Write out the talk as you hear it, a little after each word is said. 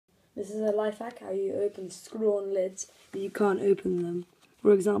This is a life hack, how you open screw-on lids, but you can't open them.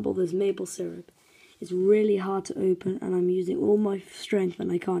 For example, this maple syrup. It's really hard to open, and I'm using all my strength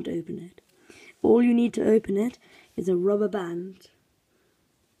and I can't open it. All you need to open it is a rubber band.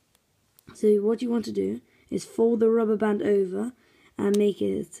 So what you want to do is fold the rubber band over and make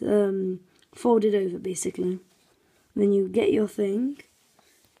it fold it over, basically. Then you get your thing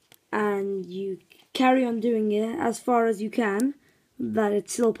and you carry on doing it as far as you can, that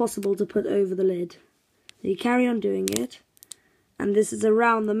it's still possible to put over the lid. So you carry on doing it, and this is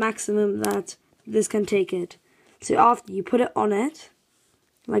around the maximum that this can take it. So after you put it on it,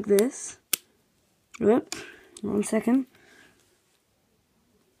 like this. Whoop, 1 second.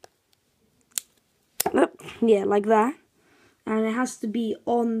 Whoop, yeah, like that. And it has to be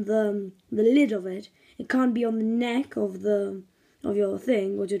on the lid of it. It can't be on the neck of your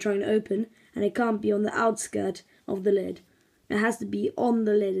thing, what you're trying to open, and it can't be on the outskirt of the lid. It has to be on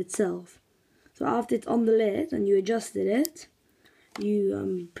the lid itself. So after it's on the lid and you adjusted it,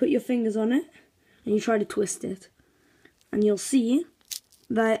 you put your fingers on it and you try to twist it. And you'll see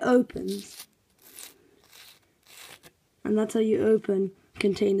that it opens. And that's how you open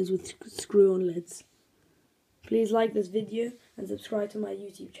containers with screw-on lids. Please like this video and subscribe to my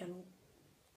YouTube channel.